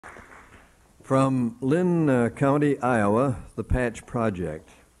From Linn County, Iowa, the Patch Project.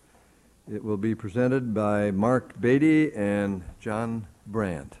 It will be presented by Mark Beatty and John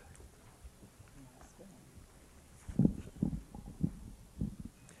Brandt.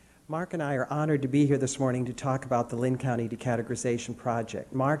 Mark and I are honored to be here this morning to talk about the Linn County Decategorization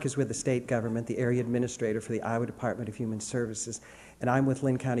Project. Mark is with the state government, the area administrator for the Iowa Department of Human Services, and I'm with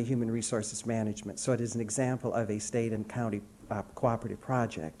Linn County Human Resources Management. So it is an example of a state and county cooperative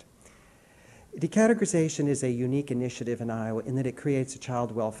project. Decategorization is a unique initiative in Iowa in that it creates a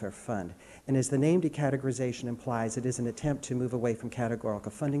child welfare fund. And as the name decategorization implies, it is an attempt to move away from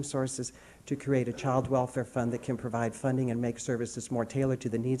categorical funding sources to create a child welfare fund that can provide funding and make services more tailored to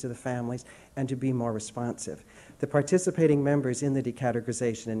the needs of the families and to be more responsive. The participating members in the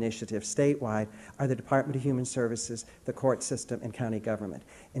decategorization initiative statewide are the Department of Human Services, the court system, and county government.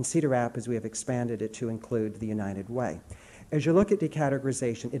 In Cedar Rapids, we have expanded it to include the United Way. As you look at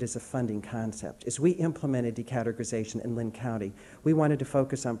decategorization, it is a funding concept. As we implemented decategorization in Linn County, we wanted to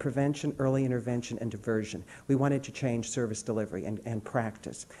focus on prevention, early intervention, and diversion. We wanted to change service delivery and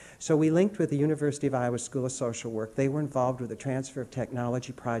practice. So we linked with the University of Iowa School of Social Work. They were involved with a transfer of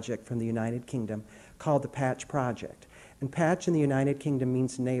technology project from the United Kingdom called the Patch Project. And patch in the United Kingdom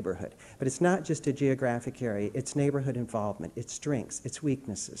means neighborhood. But it's not just a geographic area, it's neighborhood involvement, its strengths, its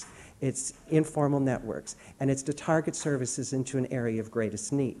weaknesses, its informal networks, and it's to target services into an area of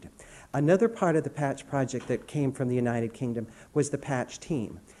greatest need. Another part of the Patch Project that came from the United Kingdom was the Patch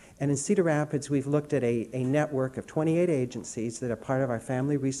Team. And in Cedar Rapids, we've looked at a network of 28 agencies that are part of our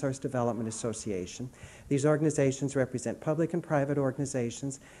Family Resource Development Association. These organizations represent public and private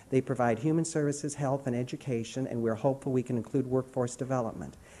organizations. They provide human services, health, and education, and we're hopeful we can include workforce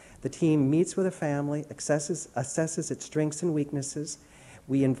development. The team meets with a family, assesses its strengths and weaknesses.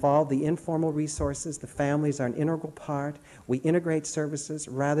 We involve the informal resources. The families are an integral part. We integrate services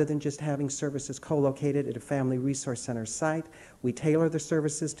rather than just having services co-located at a family resource center site. We tailor the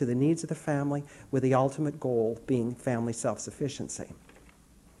services to the needs of the family with the ultimate goal being family self-sufficiency.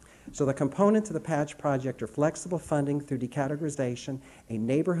 So the components of the Patch Project are flexible funding through decategorization, a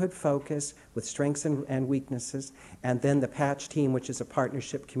neighborhood focus with strengths and weaknesses, and then the Patch Team, which is a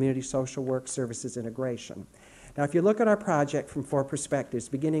partnership community social work services integration. Now, if you look at our project from 4 perspectives,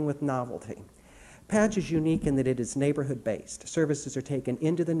 beginning with novelty, Patch is unique in that it is neighborhood-based. Services are taken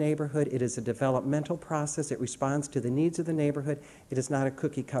into the neighborhood. It is a developmental process. It responds to the needs of the neighborhood. It is not a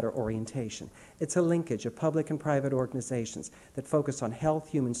cookie-cutter orientation. It's a linkage of public and private organizations that focus on health,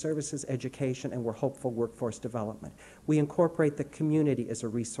 human services, education, and we're hopeful workforce development. We incorporate the community as a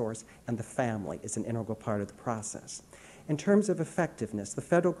resource and the family as an integral part of the process. In terms of effectiveness, the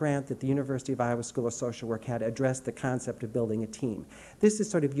federal grant that the University of Iowa School of Social Work had addressed the concept of building a team. This is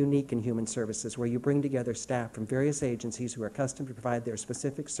sort of unique in human services, where you bring together staff from various agencies who are accustomed to provide their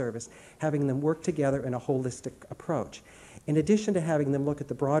specific service, having them work together in a holistic approach. In addition to having them look at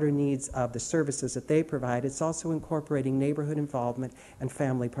the broader needs of the services that they provide, it's also incorporating neighborhood involvement and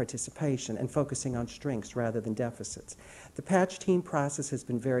family participation and focusing on strengths rather than deficits. The Patch Team process has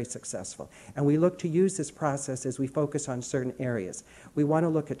been very successful, and we look to use this process as we focus on certain areas. We want to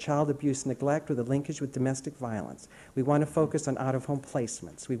look at child abuse and neglect with a linkage with domestic violence. We want to focus on out-of-home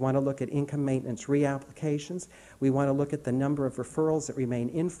placements. We want to look at income maintenance reapplications. We want to look at the number of referrals that remain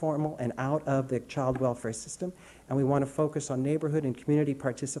informal and out of the child welfare system. And we want to focus on neighborhood and community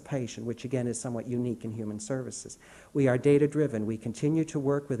participation, which again is somewhat unique in human services. We are data-driven. We continue to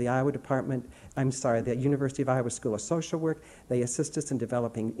work with the the University of Iowa School of Social Work. They assist us in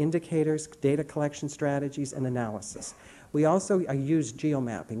developing indicators, data collection strategies, and analysis. We also use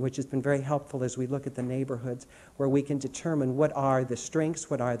geomapping, which has been very helpful as we look at the neighborhoods where we can determine what are the strengths,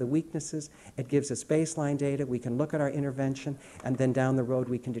 what are the weaknesses. It gives us baseline data. We can look at our intervention, and then down the road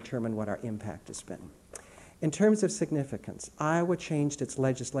we can determine what our impact has been. In terms of significance, Iowa changed its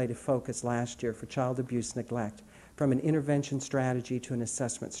legislative focus last year for child abuse and neglect from an intervention strategy to an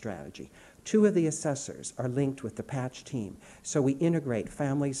assessment strategy. 2 of the assessors are linked with the Patch Team, so we integrate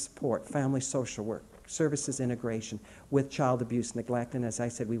family support, family social work, services integration with child abuse and neglect, and as I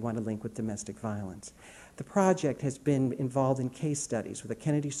said, we want to link with domestic violence. The project has been involved in case studies with the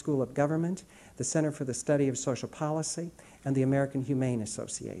Kennedy School of Government, the Center for the Study of Social Policy, and the American Humane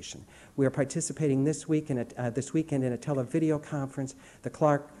Association. We are participating this weekend in a televideo conference,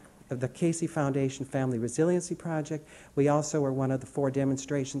 the Casey Foundation Family Resiliency Project. We also are one of the 4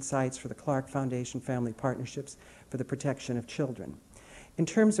 demonstration sites for the Clark Foundation Family Partnerships for the Protection of Children. In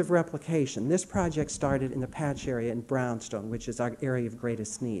terms of replication, this project started in the Patch area in Brownstone, which is our area of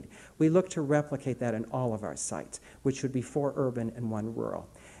greatest need. We look to replicate that in all of our sites, which would be 4 urban and 1 rural.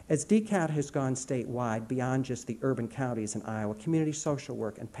 As DCAT has gone statewide beyond just the urban counties in Iowa, community social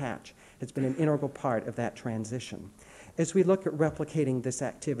work and patch has been an integral part of that transition. As we look at replicating this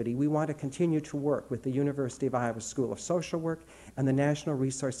activity, we want to continue to work with the University of Iowa School of Social Work and the National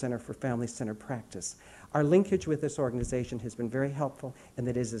Resource Center for Family-Centered Practice. Our linkage with this organization has been very helpful in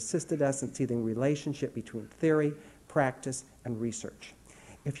that it has assisted us in seeing the relationship between theory, practice, and research.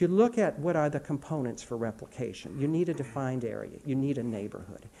 If you look at what are the components for replication, you need a defined area, you need a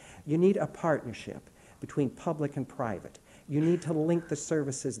neighborhood, you need a partnership between public and private, you need to link the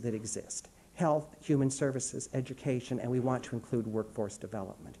services that exist, health, human services, education, and we want to include workforce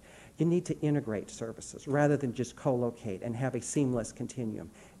development. You need to integrate services rather than just co-locate and have a seamless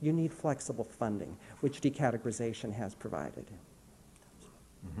continuum. You need flexible funding, which decategorization has provided.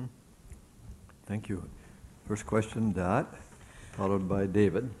 Mm-hmm. Thank you. First question, Dot, followed by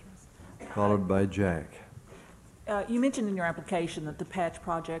David, followed by Jack. You mentioned in your application that the patch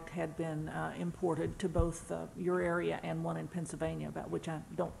project had been imported to both your area and one in Pennsylvania, about which I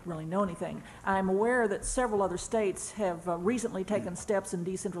don't really know anything. I'm aware that several other states have recently taken steps in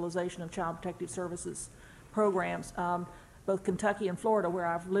decentralization of child protective services programs. Both Kentucky and Florida, where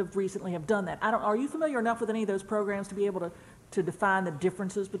I've lived recently, have done that. Are you familiar enough with any of those programs to be able to define the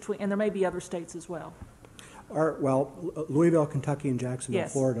differences between, and there may be other states as well? Well, Louisville, Kentucky, and Jacksonville,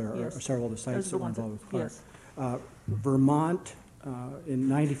 Yes, Florida are yes. several of the sites that were ones involved with Clark. yes. Vermont, in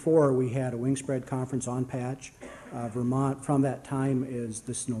 '94, we had a wing spread conference on patch. Vermont, from that time,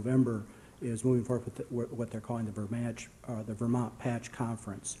 this November, is moving forward with what they're calling the Vermont Patch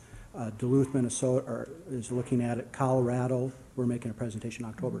Conference. Duluth, Minnesota is looking at it. Colorado, we're making a presentation in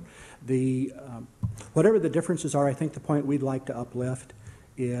October. Whatever the differences are, I think the point we'd like to uplift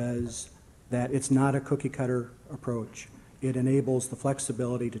is that it's not a cookie cutter approach. It enables the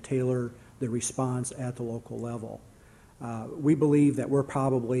flexibility to tailor the response at the local level. We believe that we're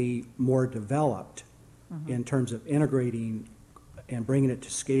probably more developed in terms of integrating and bringing it to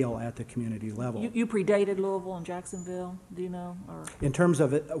scale at the community level. You predated Louisville and Jacksonville, do you know? Or? In terms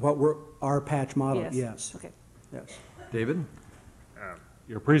of our patch model, yes. Okay. Yes. David?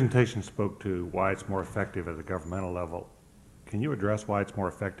 Your presentation spoke to why it's more effective at the governmental level. Can you address why it's more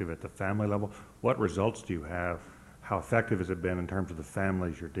effective at the family level? What results do you have? How effective has it been in terms of the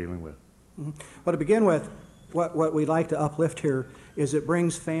families you're dealing with? Well, to begin with, what we'd like to uplift here is it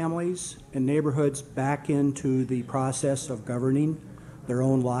brings families and neighborhoods back into the process of governing their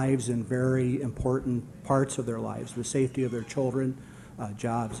own lives in very important parts of their lives, the safety of their children,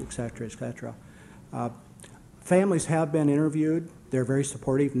 jobs, et cetera, et cetera. Families have been interviewed. They're very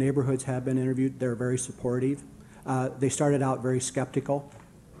supportive. Neighborhoods have been interviewed. They're very supportive. They started out very skeptical.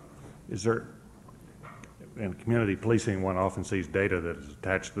 Is there, in community policing, one often sees data that is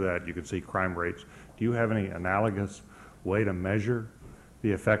attached to that. You can see crime rates. Do you have any analogous way to measure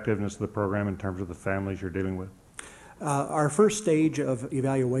the effectiveness of the program in terms of the families you're dealing with? Our first stage of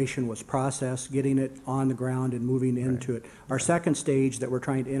evaluation was process, getting it on the ground and moving into it. Our second stage that we're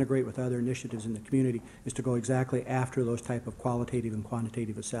trying to integrate with other initiatives in the community is to go exactly after those type of qualitative and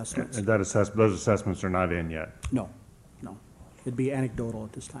quantitative assessments. And those assessments are not in yet? No. It'd be anecdotal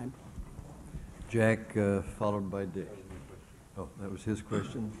at this time. Jack, followed by Dick. Oh, that was his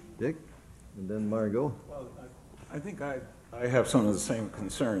question. Dick, and then Margot. Well, I think I have some of the same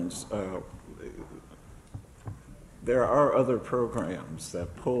concerns. There are other programs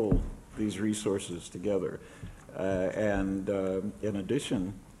that pull these resources together. And in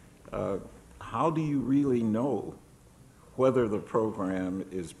addition, how do you really know whether the program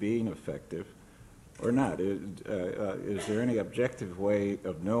is being effective or not? Is there any objective way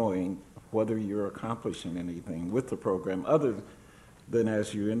of knowing whether you're accomplishing anything with the program other than,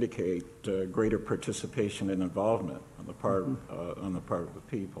 as you indicate, greater participation and involvement on the part of the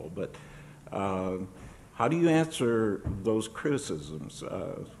people? But how do you answer those criticisms?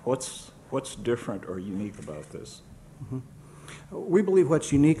 What's different or unique about this? We believe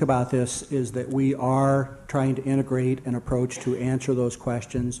what's unique about this is that we are trying to integrate an approach to answer those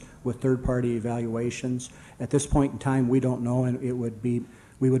questions with third-party evaluations. At this point in time, we don't know, and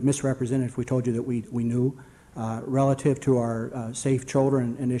we would misrepresent it if we told you that we knew. Relative to our Safe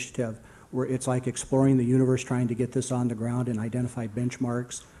Children initiative, where it's like exploring the universe, trying to get this on the ground and identify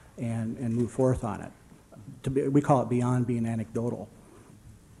benchmarks and move forth on it. We call it beyond being anecdotal.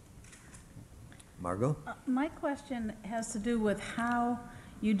 Margot? My question has to do with how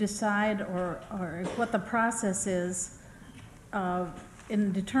you decide or what the process is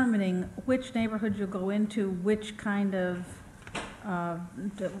in determining which neighborhood you'll go into, which kind of,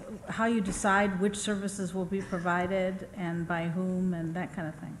 how you decide which services will be provided and by whom and that kind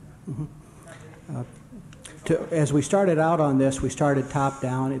of thing. As we started out on this, we started top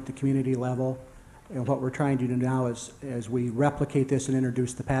down at the community level. And what we're trying to do now is, as we replicate this and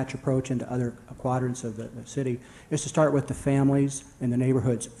introduce the patch approach into other quadrants of the city, is to start with the families and the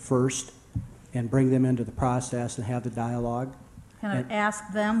neighborhoods first and bring them into the process and have the dialogue. Kind of ask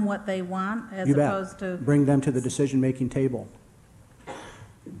them what they want as You bet. opposed to, Bring them to the decision-making table.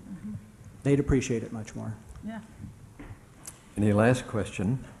 They'd appreciate it much more. yeah. Any last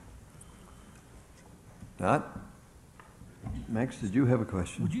question? Not? Max, did you have a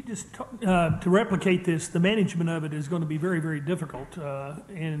question? Would you just, to replicate this, the management of it is going to be very, very difficult.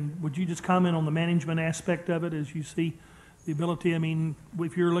 And would you just comment on the management aspect of it as you see the ability? I mean,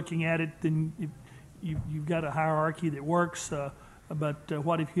 if you're looking at it, then you've got a hierarchy that works. But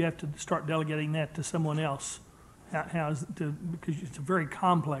what if you have to start delegating that to someone else? Because it's a very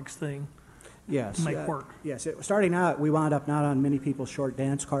complex thing Yes. to make work. Yes. Starting out, we wound up not on many people's short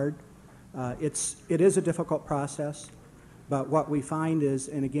dance card. It is a difficult process, but what we find is,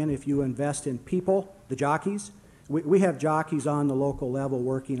 and again, if you invest in people, the jockeys, we have jockeys on the local level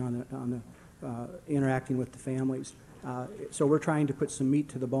working on the interacting with the families. So we're trying to put some meat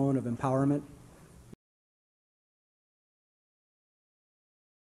to the bone of empowerment